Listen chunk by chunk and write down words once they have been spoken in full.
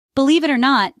Believe it or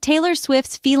not, Taylor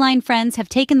Swift's feline friends have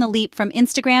taken the leap from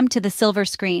Instagram to the silver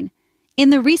screen. In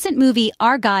the recent movie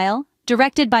Argyll,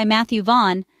 directed by Matthew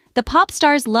Vaughn, the pop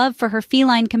star's love for her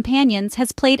feline companions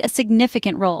has played a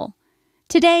significant role.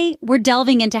 Today, we're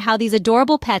delving into how these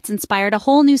adorable pets inspired a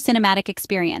whole new cinematic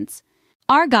experience.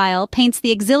 Argyll paints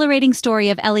the exhilarating story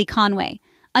of Ellie Conway,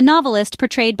 a novelist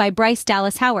portrayed by Bryce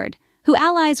Dallas Howard, who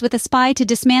allies with a spy to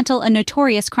dismantle a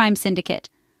notorious crime syndicate.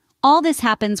 All this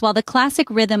happens while the classic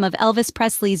rhythm of Elvis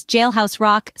Presley's Jailhouse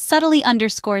Rock subtly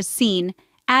underscores scene,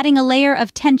 adding a layer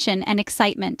of tension and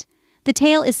excitement. The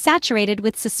tale is saturated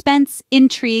with suspense,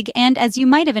 intrigue, and, as you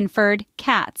might have inferred,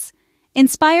 cats.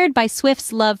 Inspired by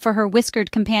Swift's love for her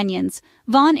whiskered companions,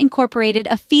 Vaughn incorporated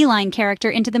a feline character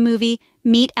into the movie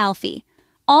Meet Alfie.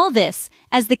 All this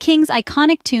as the King's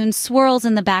iconic tune swirls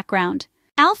in the background.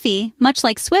 Alfie, much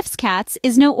like Swift's cats,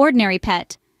 is no ordinary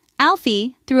pet.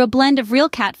 Alfie, through a blend of real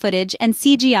cat footage and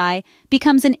CGI,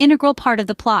 becomes an integral part of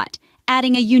the plot,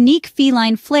 adding a unique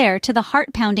feline flair to the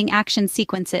heart-pounding action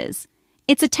sequences.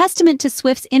 It's a testament to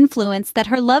Swift's influence that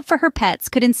her love for her pets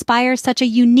could inspire such a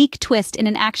unique twist in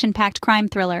an action-packed crime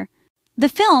thriller. The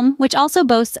film, which also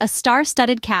boasts a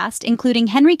star-studded cast including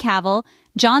Henry Cavill,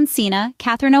 John Cena,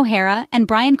 Catherine O'Hara, and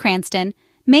Bryan Cranston,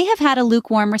 may have had a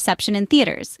lukewarm reception in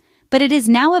theaters, but it is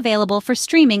now available for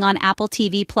streaming on Apple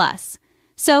TV+.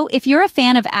 So, if you're a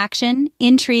fan of action,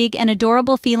 intrigue, and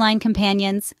adorable feline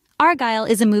companions, Argyll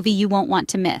is a movie you won't want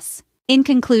to miss. In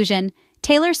conclusion,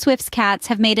 Taylor Swift's cats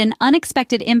have made an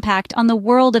unexpected impact on the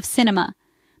world of cinema.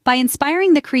 By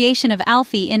inspiring the creation of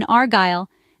Alfie in Argyll,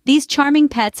 these charming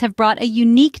pets have brought a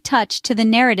unique touch to the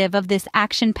narrative of this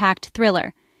action-packed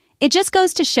thriller. It just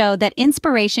goes to show that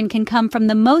inspiration can come from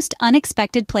the most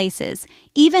unexpected places,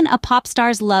 even a pop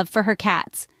star's love for her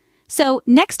cats. So,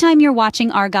 next time you're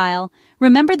watching Argyll,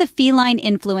 remember the feline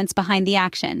influence behind the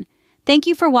action. Thank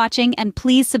you for watching, and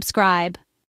please subscribe.